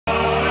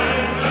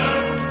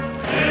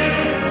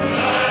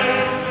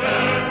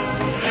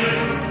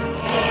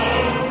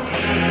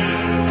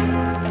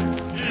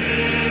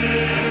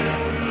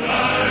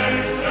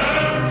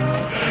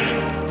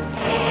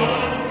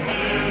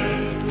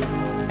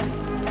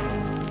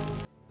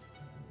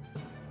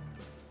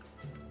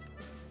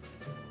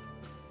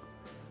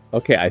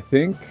Okay, I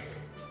think...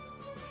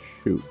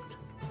 Shoot.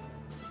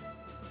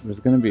 There's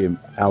going to be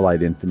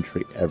allied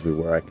infantry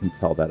everywhere. I can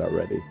tell that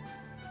already.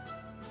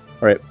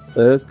 Alright,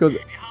 let's go...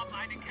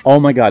 Oh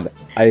my god,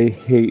 I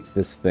hate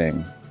this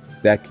thing.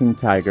 That King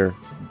Tiger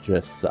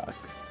just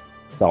sucks.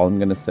 That's all I'm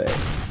going to say.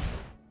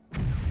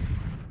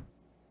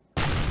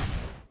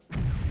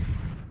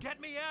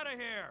 Get me out of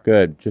here!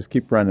 Good, just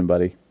keep running,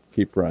 buddy.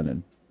 Keep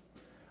running.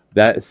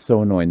 That is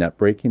so annoying. That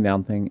breaking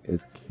down thing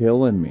is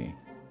killing me.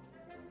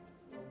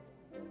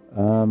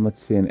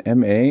 Let's see, an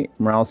M8,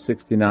 morale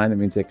 69, that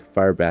means they can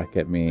fire back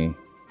at me.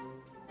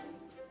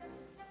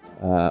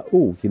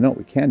 Ooh, you know what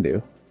we can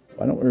do?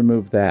 Why don't we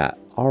remove that?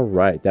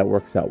 Alright, that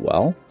works out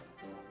well.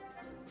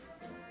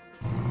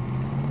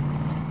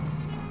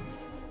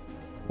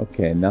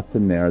 Okay,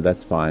 nothing there,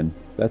 that's fine.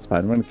 That's fine,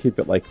 I'm going to keep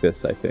it like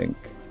this, I think.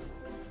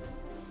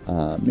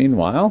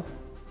 Meanwhile,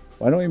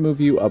 why don't we move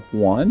you up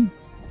one?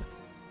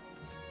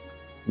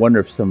 Wonder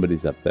if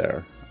somebody's up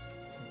there.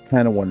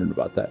 Kind of wondering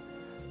about that.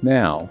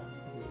 Now...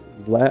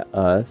 let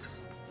us...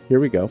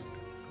 Here we go.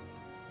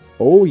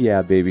 Oh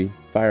yeah, baby.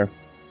 Fire.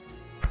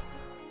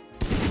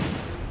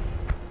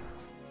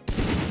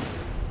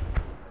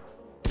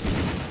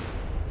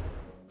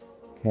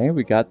 Okay,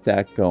 we got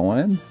that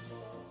going.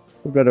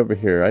 What about over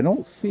here? I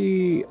don't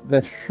see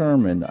the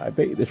Sherman. I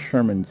bet you the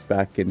Sherman's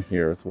back in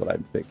here is what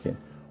I'm thinking.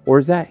 Or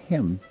is that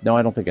him? No,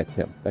 I don't think that's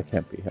him. That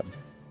can't be him.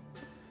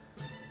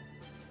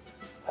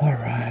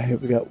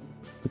 Alright, we got...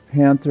 the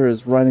Panther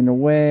is running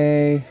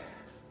away.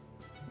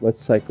 Let's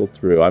cycle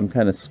through. I'm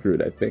kind of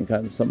screwed, I think,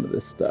 on some of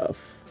this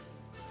stuff.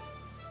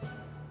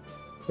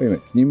 Wait a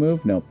minute, can you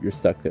move? Nope, you're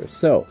stuck there.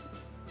 So,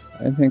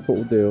 I think what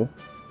we'll do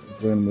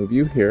is we're going to move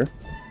you here.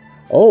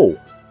 Oh!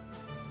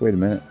 Wait a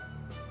minute.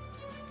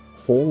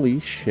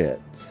 Holy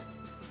shit.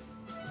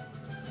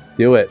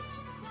 Do it.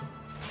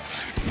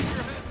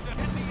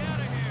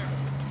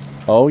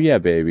 Oh yeah,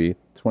 baby.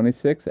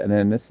 26, and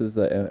then this is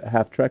a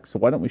half trek, so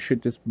why don't we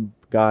shoot this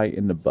guy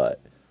in the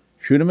butt?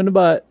 Shoot him in the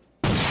butt.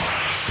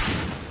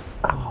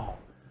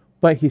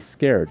 But he's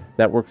scared.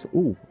 That works.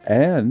 Ooh,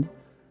 and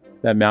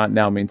that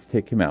now means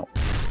take him out.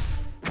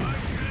 I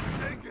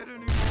can't take it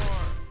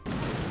anymore.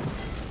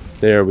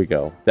 There we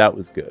go. That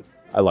was good.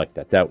 I like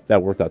that.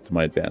 That worked out to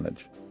my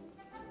advantage.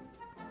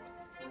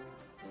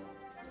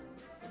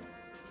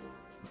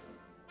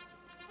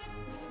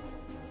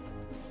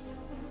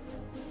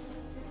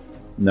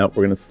 Nope,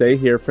 we're going to stay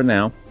here for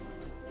now.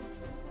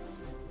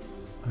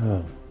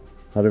 Oh,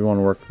 how do we want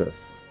to work this?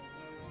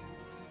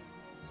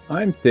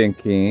 I'm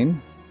thinking...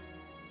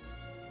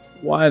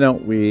 why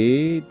don't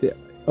we...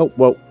 oh,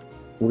 well,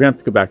 we're going to have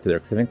to go back to there,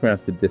 because I think we're going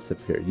to have to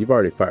disappear. You've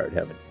already fired,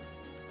 haven't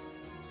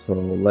you? So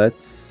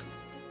let's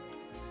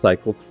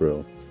cycle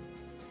through.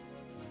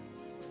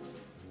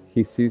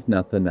 He sees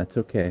nothing. That's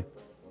okay.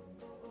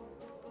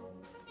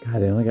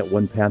 God, I only got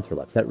one Panther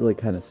left. That really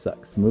kind of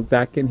sucks. Move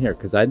back in here,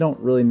 because I don't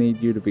really need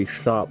you to be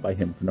shot by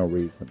him for no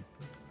reason.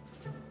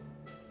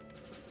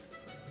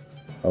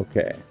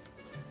 Okay.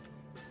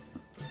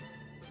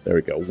 There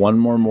we go. One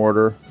more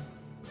mortar.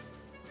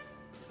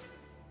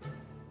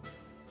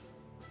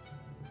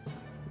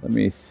 Let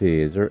me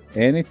see. Is there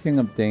anything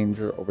of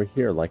danger over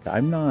here? Like,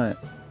 I'm not...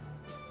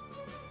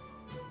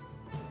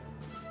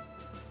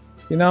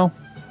 you know,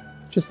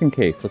 just in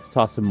case. Let's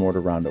toss a mortar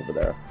around over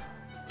there.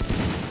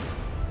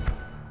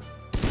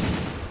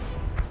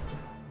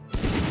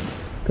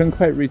 Couldn't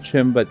quite reach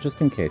him, but just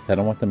in case. I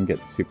don't want them to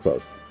get too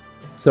close.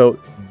 So,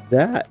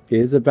 that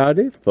is about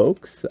it,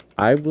 folks.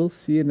 I will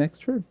see you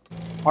next turn.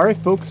 Alright,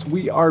 folks.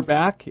 We are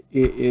back.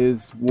 It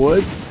is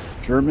Woods.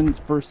 Germans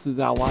versus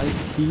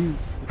Allies.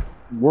 He's...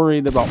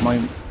 worried about my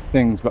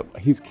things, but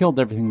he's killed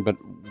everything but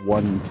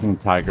one King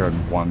Tiger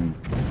and one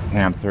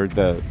Panther.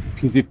 The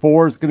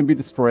PZ-4 is going to be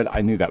destroyed.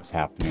 I knew that was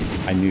happening.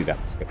 I knew that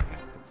was going to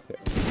happen too.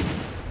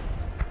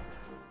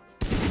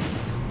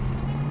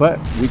 But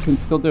we can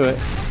still do it.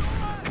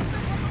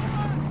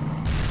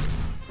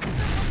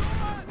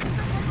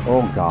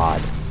 Oh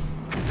god.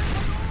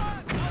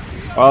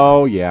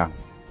 Oh yeah.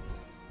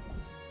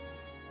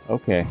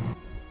 Okay.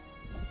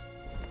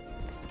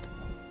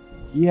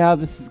 Yeah,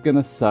 this is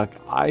gonna suck,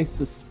 I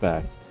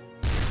suspect.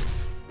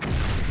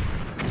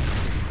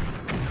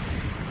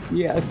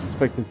 Yeah, I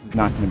suspect this is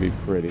not gonna be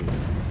pretty.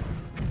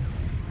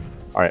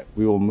 Alright,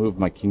 we will move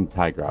my King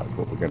Tiger out, is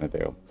what we're gonna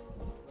do.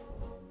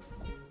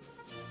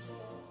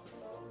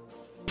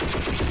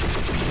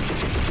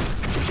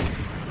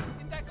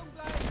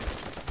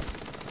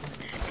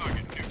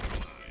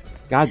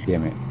 God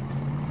damn it.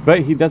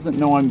 But he doesn't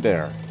know I'm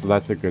there, so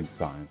that's a good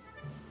sign.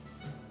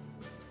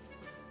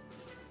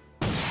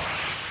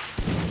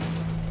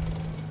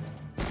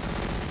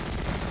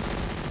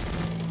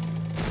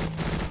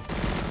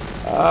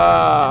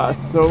 Ah,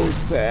 so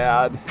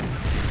sad.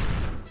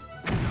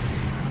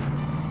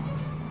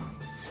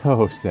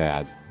 So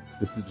sad.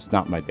 This is just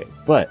not my day.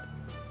 But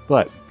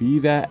be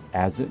that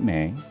as it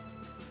may.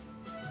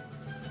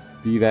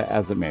 Be that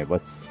as it may.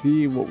 Let's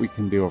see what we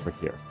can do over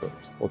here first.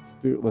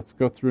 Let's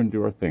go through and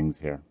do our things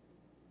here.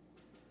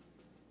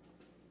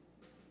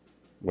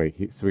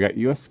 Wait, so we got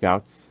US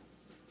Scouts.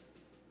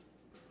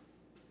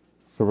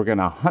 So we're going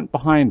to hunt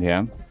behind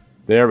him.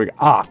 There we go.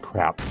 Ah,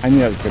 crap. I knew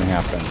that was going to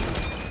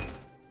happen.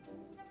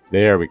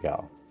 There we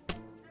go.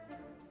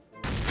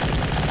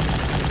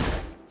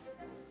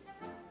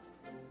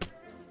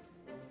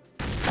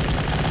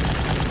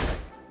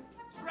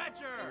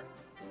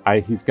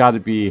 He's got to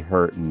be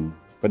hurting,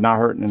 but not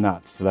hurting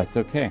enough, so that's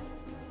okay.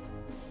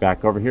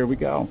 Back over here we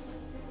go.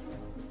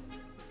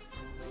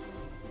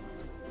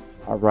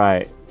 All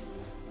right.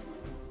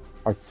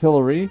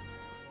 Artillery.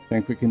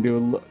 Think we can do a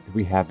look. Do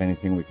we have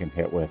anything we can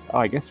hit with? Oh,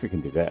 I guess we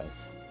can do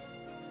this.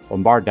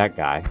 Bombard that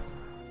guy.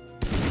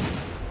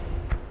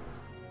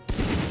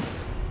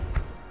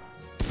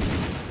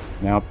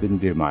 Nope, didn't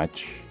do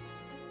much.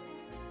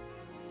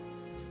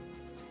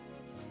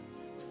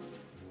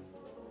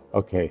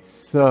 Okay,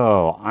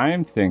 so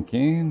I'm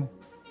thinking,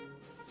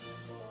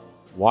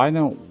 why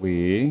don't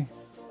we...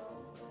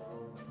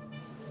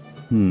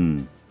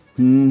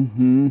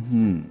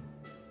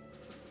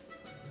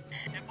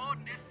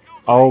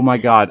 Oh my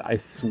god, I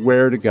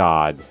swear to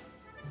God.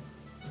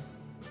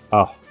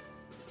 Oh.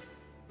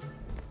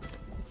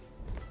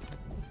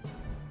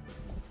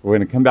 We're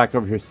going to come back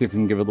over here, see if we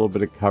can give a little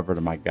bit of cover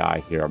to my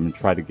guy here. I'm going to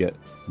try to get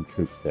some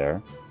troops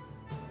there.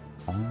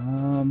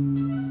 I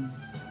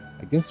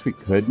guess we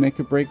could make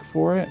a break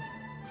for it.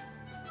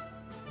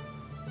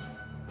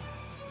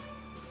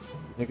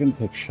 They're going to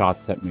take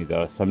shots at me,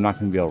 though, so I'm not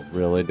going to be able to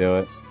really do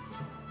it.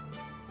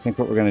 I think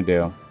what we're going to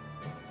do is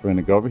we're going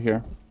to go over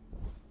here.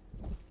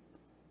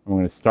 I'm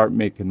going to start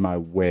making my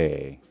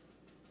way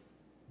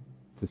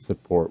to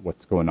support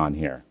what's going on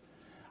here.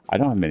 I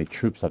don't have many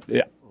troops up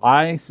there.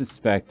 I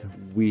suspect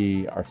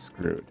we are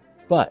screwed.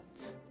 But,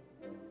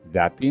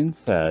 that being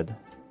said,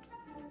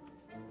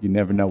 you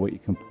never know what you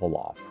can pull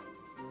off.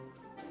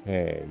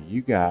 Okay,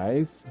 you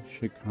guys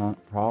should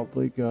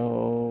probably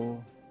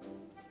go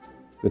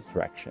this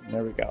direction.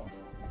 There we go.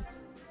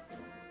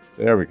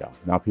 There we go.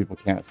 Now people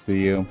can't see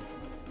you.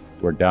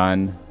 We're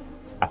done.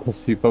 I will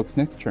see you folks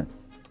next turn.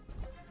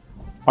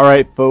 All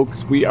right,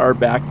 folks, we are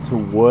back to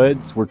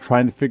woods. We're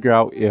trying to figure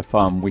out if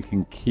we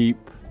can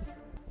keep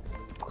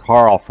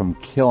Carl from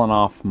killing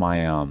off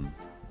my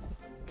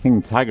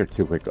King Tiger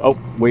too quick. Oh,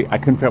 wait, I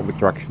couldn't figure out what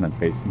direction I'm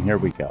facing. Here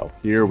we go.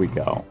 Here we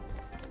go.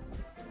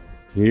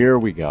 Here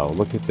we go.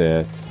 Look at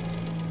this.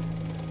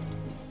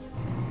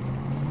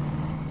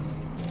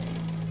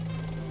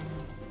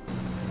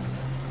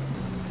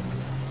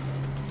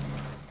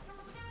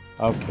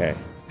 Okay.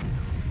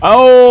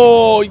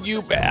 Oh,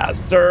 you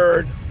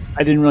bastard!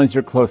 I didn't realize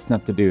you're close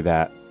enough to do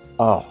that.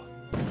 Oh.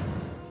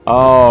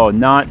 Oh,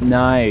 not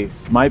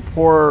nice. My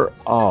poor...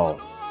 Oh.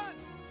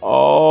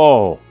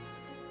 Oh.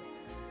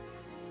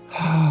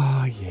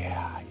 Oh,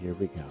 yeah. Here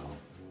we go.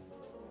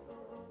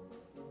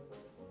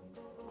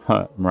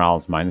 Huh,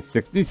 morale's minus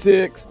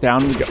 66.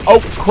 Down we go. Oh,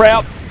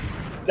 crap!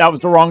 That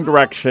was the wrong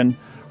direction.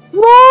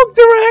 Wrong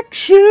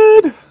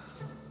direction!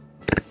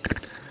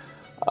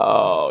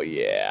 Oh,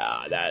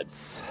 yeah.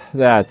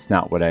 That's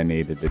not what I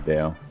needed to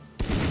do.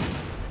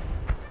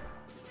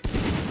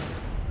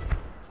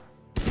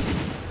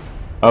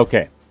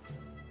 Okay.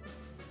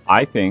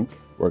 I think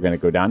we're going to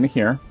go down to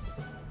here.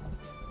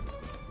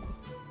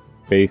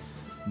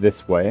 Face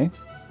this way.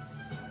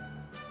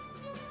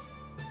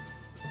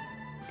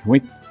 Can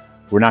we...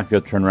 We're not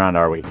going to turn around,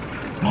 are we?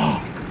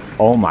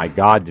 Oh my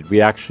god, did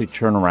we actually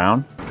turn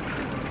around?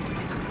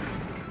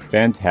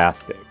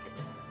 Fantastic.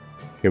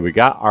 Okay, we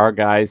got our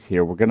guys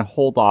here. We're going to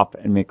hold off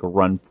and make a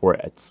run for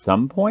it at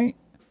some point.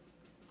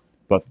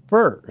 But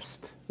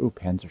first... Ooh,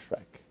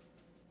 Panzerschreck.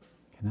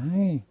 Can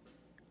I...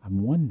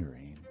 I'm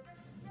wondering...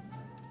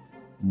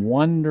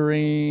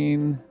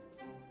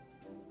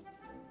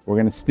 We're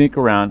going to sneak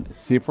around,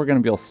 see if we're going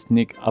to be able to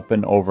sneak up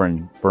and over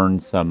and burn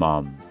some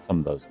of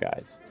those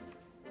guys.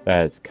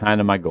 That is kind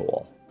of my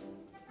goal.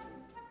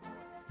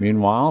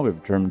 Meanwhile, we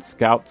have German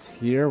scouts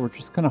here. We're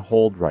just going to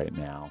hold right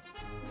now.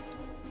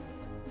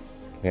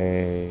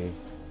 Okay.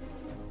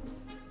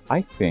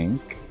 I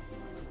think...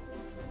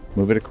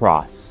 Move it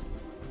across.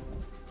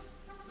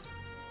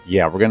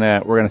 Yeah, we're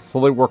gonna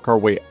slowly work our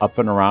way up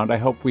and around. I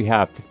hope we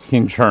have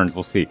 15 turns.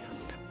 We'll see.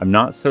 I'm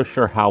not so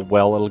sure how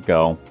well it'll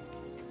go.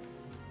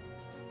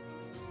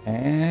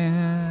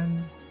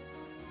 And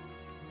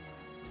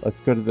let's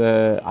go to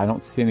the... I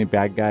don't see any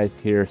bad guys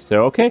here.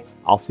 So, okay.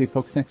 I'll see you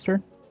folks next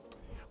turn.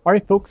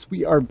 Alright, folks.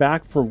 We are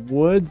back for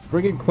woods.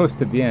 We're getting close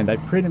to the end. I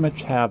pretty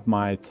much have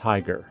my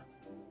tiger.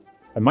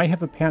 I might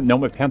have a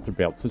my panther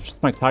belt. So it's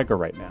just my tiger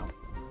right now.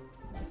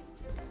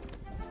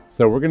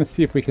 So we're going to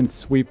see if we can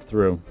sweep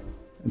through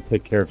and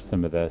take care of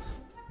some of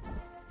this.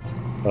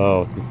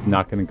 Oh, this is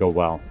not going to go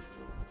well.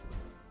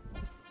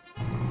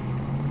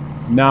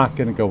 Not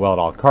going to go well at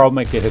all. Carl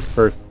might get his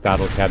first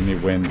Battle Academy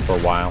win for a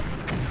while.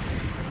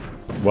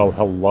 Well,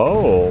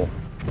 hello.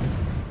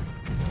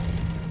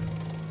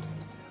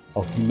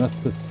 Oh, he must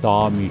have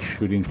saw me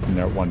shooting from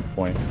there at one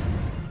point.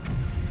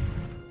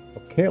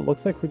 Okay, it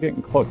looks like we're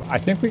getting close. I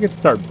think we could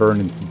start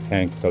burning some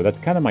tanks, so that's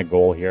kind of my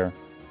goal here.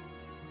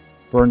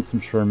 Burn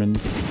some Shermans.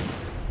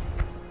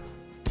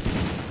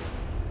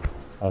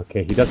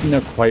 Okay, he doesn't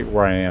know quite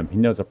where I am. He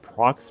knows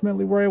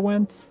approximately where I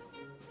went.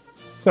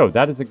 So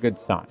that is a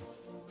good sign.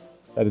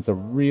 That is a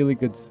really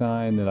good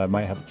sign that I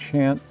might have a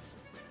chance.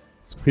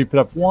 Let's creep it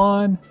up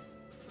one.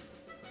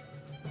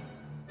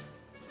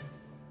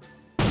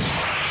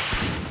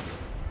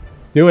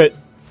 Do it.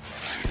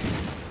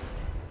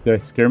 Did I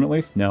scare him at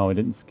least? No, I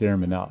didn't scare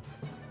him enough.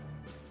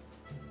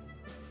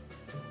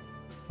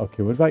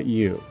 Okay, what about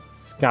you?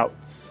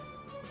 Scouts.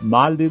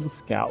 My little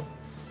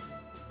scouts.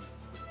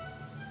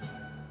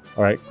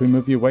 Alright, can we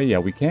move you away? Yeah,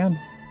 we can.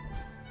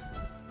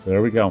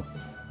 There we go.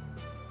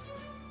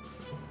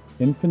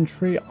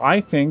 Infantry, I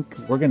think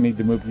we're going to need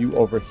to move you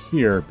over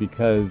here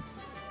because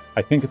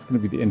I think it's going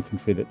to be the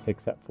infantry that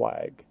takes that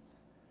flag.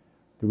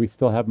 Do we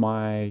still have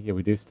my... Yeah,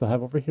 we do still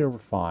have over here. We're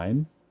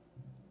fine.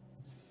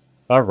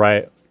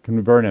 Alright, can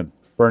we burn him?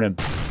 Burn him.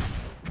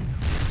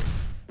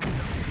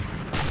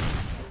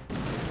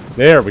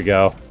 There we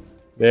go.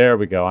 There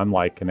we go. I'm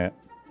liking it.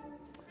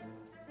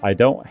 I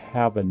don't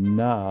have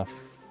enough.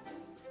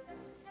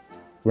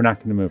 We're not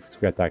going to move because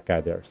we got that guy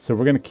there. So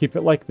we're going to keep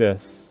it like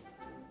this.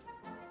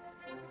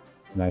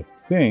 And I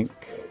think...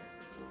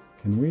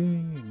 Can we...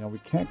 No, we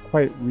can't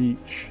quite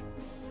reach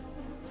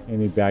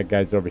any bad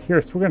guys over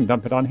here. So we're going to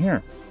dump it on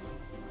here.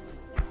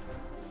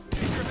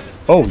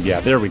 Oh, yeah.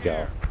 There we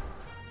go.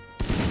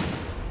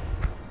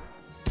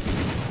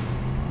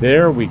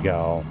 There we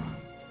go.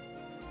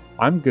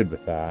 I'm good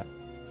with that.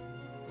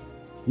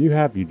 You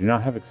do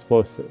not have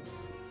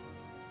explosives.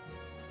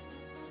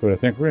 So what I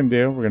think we're going to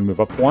do, we're going to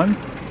move up one.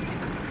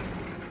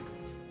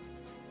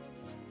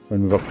 We're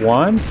going to move up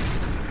one.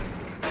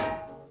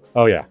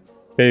 Oh yeah,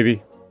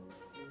 baby.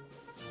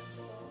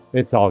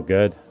 It's all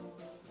good.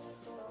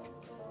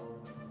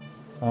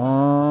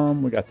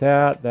 We got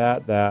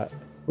that.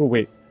 Oh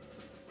wait.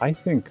 I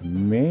think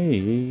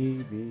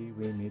maybe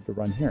we need to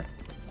run here.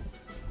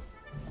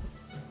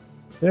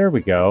 There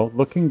we go.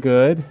 Looking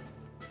good.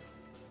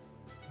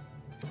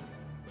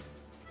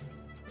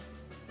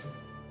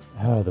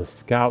 Oh, those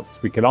scouts.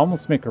 We could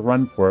almost make a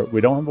run for it. We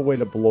don't have a way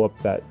to blow up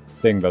that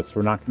thing, though, so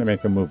we're not going to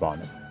make a move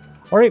on it.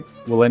 All right,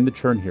 we'll end the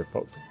turn here,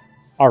 folks.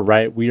 All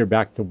right, we are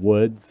back to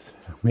woods.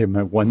 We have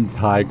my one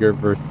tiger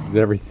versus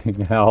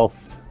everything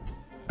else.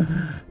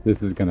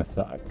 This is going to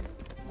suck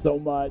so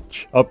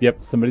much. Oh,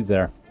 yep, somebody's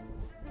there.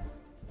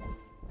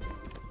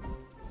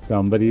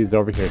 Somebody's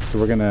over here, so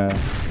we're going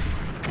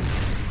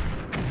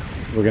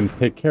to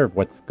take care of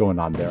what's going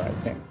on there, I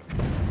think.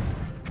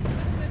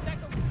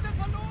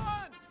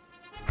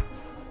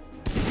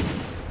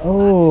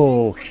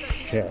 Oh,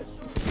 shit.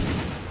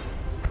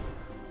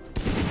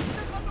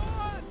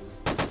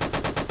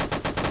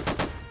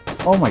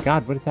 Oh my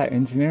god, what is that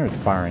engineer is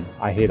firing?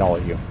 I hate all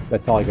of you.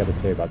 That's all I gotta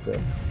say about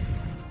this.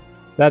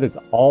 That is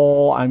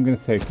all I'm gonna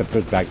say, except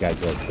there's bad guys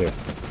there too.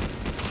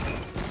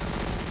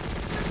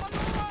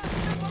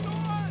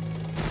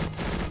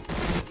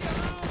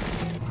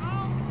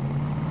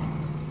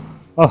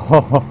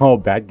 Oh,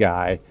 bad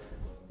guy.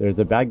 There's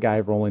a bad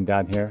guy rolling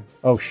down here.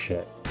 Oh,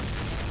 shit.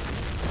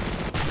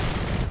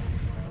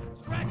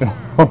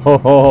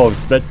 Oh,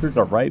 stretchers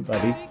are right,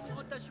 buddy.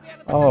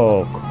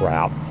 Oh,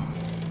 crap.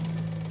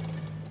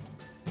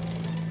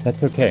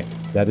 That's okay.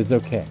 That is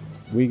okay.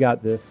 We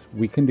got this.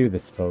 We can do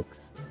this,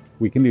 folks.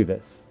 We can do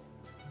this.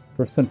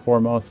 First and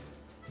foremost,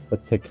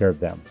 let's take care of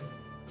them.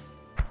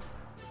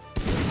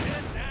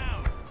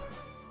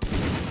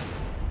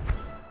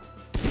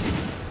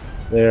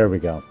 There we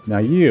go. Now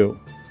you,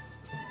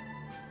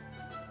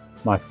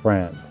 my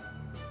friend.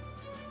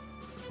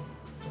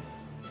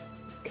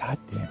 God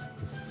damn it,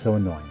 this is so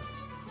annoying.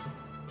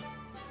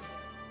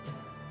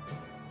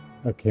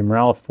 Okay,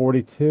 morale of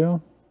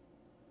 42.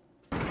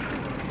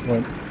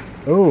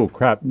 Oh,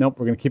 crap. Nope,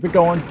 we're going to keep it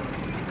going.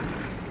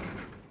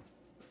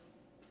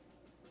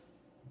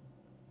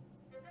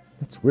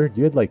 That's weird.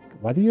 You had like,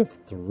 why do you have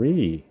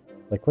 3?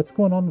 Like, what's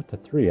going on with the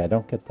 3? I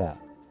don't get that.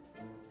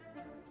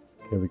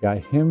 Okay, we got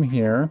him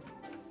here.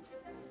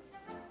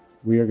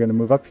 We are going to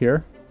move up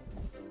here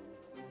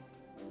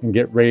and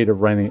get ready to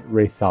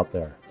race out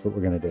there. That's what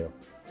we're going to do.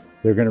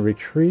 They're going to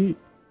retreat.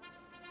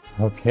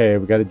 Okay,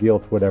 we got to deal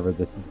with whatever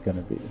this is going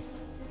to be.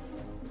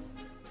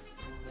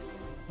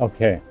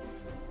 Okay.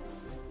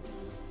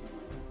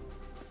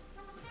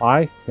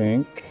 I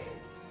think...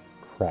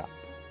 Crap.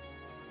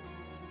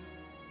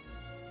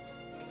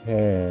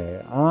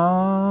 Okay,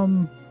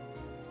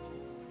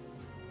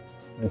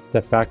 let's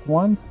step back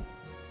one.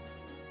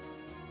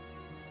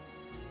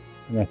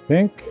 And I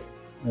think...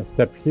 I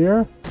step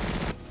here.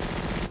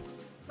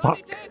 Fuck.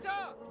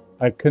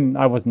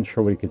 I wasn't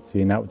sure what he could see,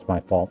 and that was my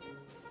fault.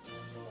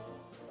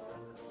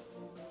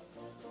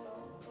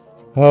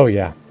 Oh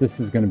yeah, this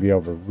is going to be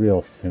over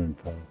real soon,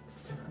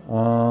 folks.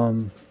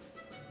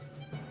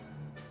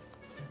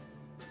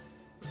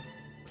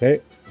 Okay,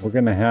 we're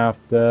going to have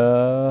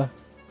to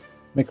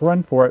make a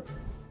run for it.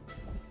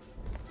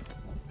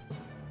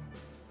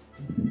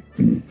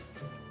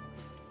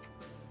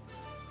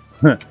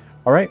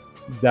 All right,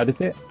 that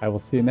is it. I will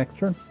see you next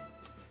turn.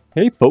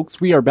 Hey folks,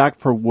 we are back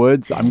for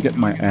woods. I'm getting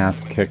my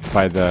ass kicked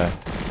by the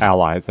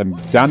allies. I'm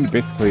down to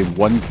basically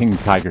 1 King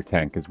Tiger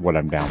tank is what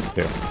I'm down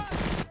to.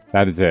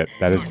 That is it.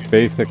 That is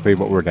basically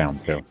what we're down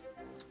to.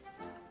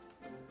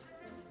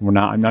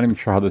 I'm not even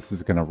sure how this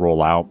is going to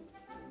roll out.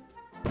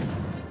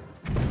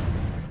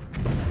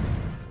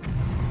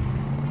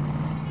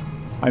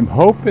 I'm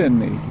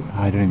hoping...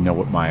 I don't even know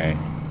what my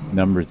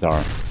numbers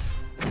are.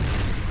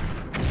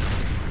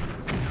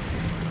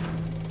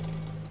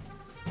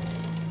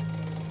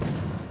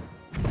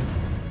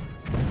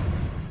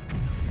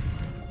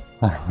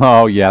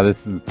 Oh, yeah,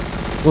 this is...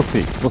 We'll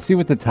see. We'll see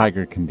what the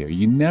tiger can do.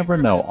 You never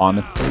know,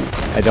 honestly.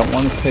 I don't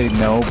want to say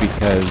no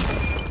because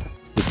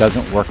it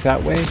doesn't work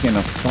that way. You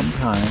know,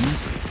 sometimes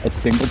a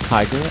single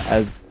tiger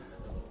as...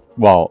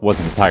 Well, it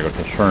wasn't a tiger, it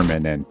was a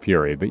Sherman and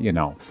Fury, but you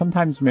know,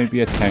 sometimes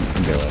maybe a tank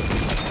can do it.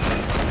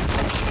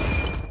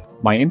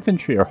 My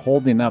infantry are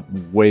holding up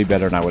way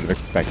better than I would have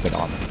expected,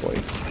 honestly.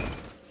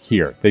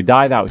 Here. They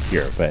died out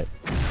here, but...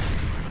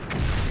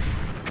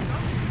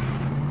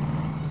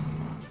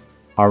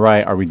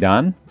 Alright, are we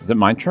done? Is it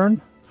my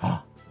turn?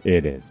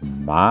 It is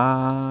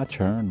my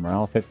turn.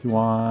 Morale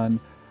 51.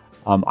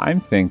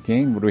 I'm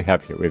thinking, what do we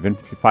have here? We have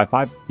infantry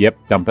 5-5? Yep,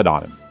 dump it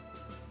on him.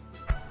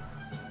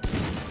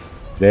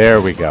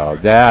 There we go.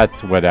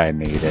 That's what I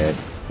needed.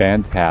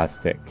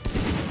 Fantastic.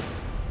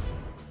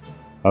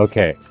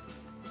 Okay.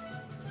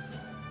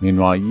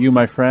 Meanwhile, you,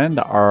 my friend,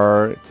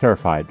 are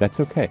terrified. That's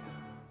okay.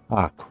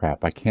 Ah,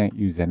 crap. I can't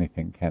use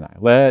anything, can I?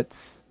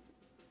 Let's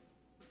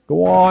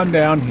go on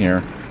down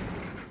here.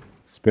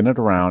 Spin it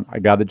around. I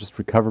gotta just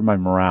recover my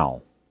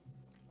morale.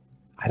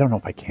 I don't know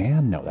if I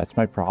can. No, that's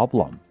my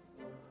problem.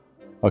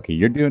 Okay,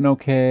 you're doing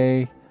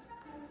okay.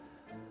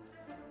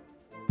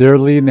 They're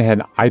leading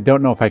ahead. I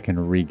don't know if I can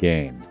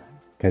regain.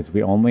 Because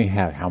we only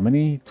have, how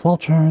many? 12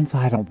 turns?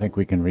 I don't think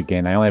we can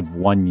regain. I only have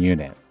 1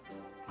 unit.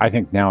 I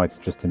think now it's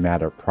just a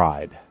matter of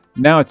pride.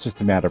 Now it's just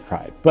a matter of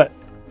pride. But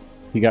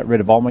he got rid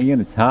of all my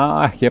units,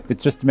 huh? Yep,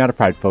 it's just a matter of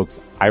pride, folks.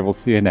 I will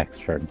see you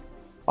next turn.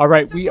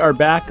 Alright, we are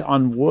back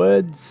on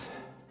woods.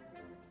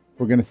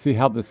 We're going to see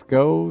how this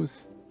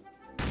goes.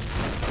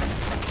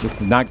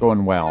 This is not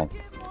going well.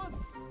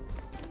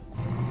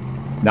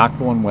 Not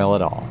going well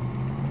at all.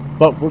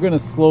 But we're going to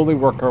slowly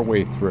work our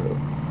way through.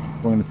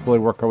 We're going to slowly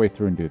work our way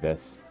through and do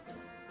this.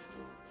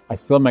 I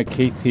still have my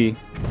KT.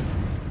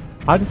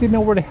 How does he know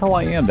where the hell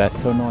I am?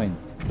 That's so annoying.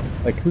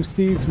 Like, who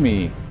sees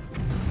me?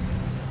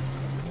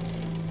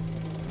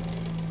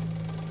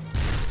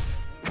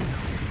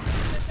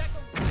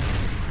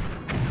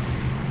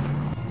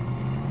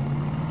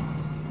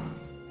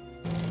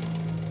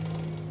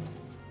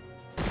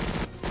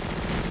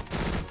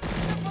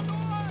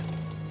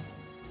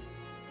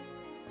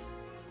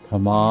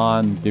 Come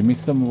on, give me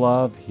some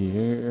love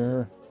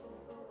here.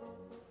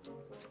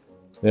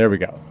 There we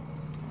go.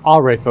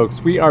 Alright folks,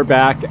 we are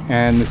back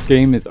and this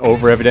game is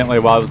over. Evidently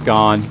while I was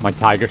gone, my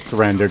tiger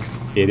surrendered.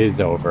 It is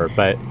over,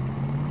 but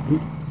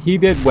he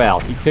did well.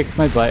 He kicked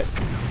my butt.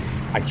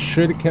 I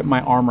should have kept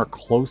my armor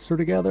closer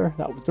together.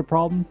 That was the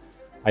problem.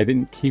 I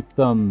didn't keep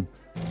them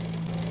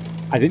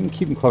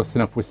close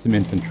enough with some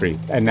infantry,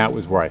 and that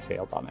was where I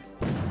failed on it.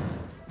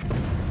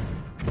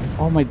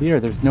 Oh my dear,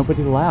 there's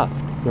nobody left.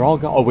 They're all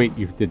gone. Oh wait,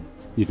 you did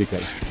get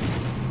it.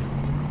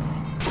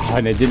 Oh,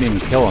 and I didn't even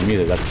kill him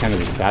either. That's kind of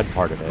the sad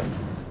part of it.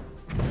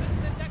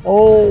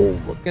 Oh,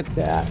 look at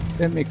that.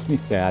 That makes me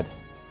sad.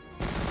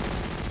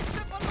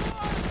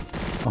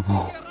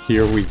 Oh,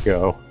 here we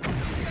go.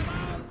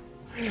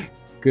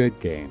 Good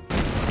game.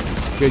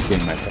 Good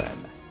game, my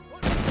friend.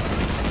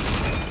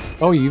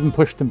 Oh, you even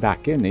pushed them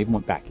back in. They even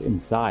went back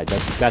inside.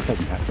 That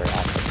doesn't happen very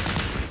often.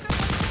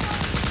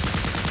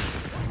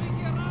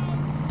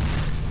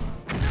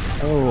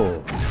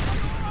 Oh.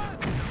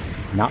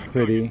 Not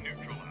pretty.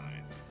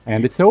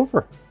 And it's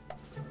over.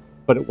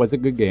 But it was a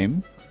good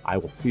game. I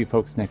will see you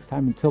folks next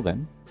time. Until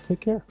then, take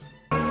care.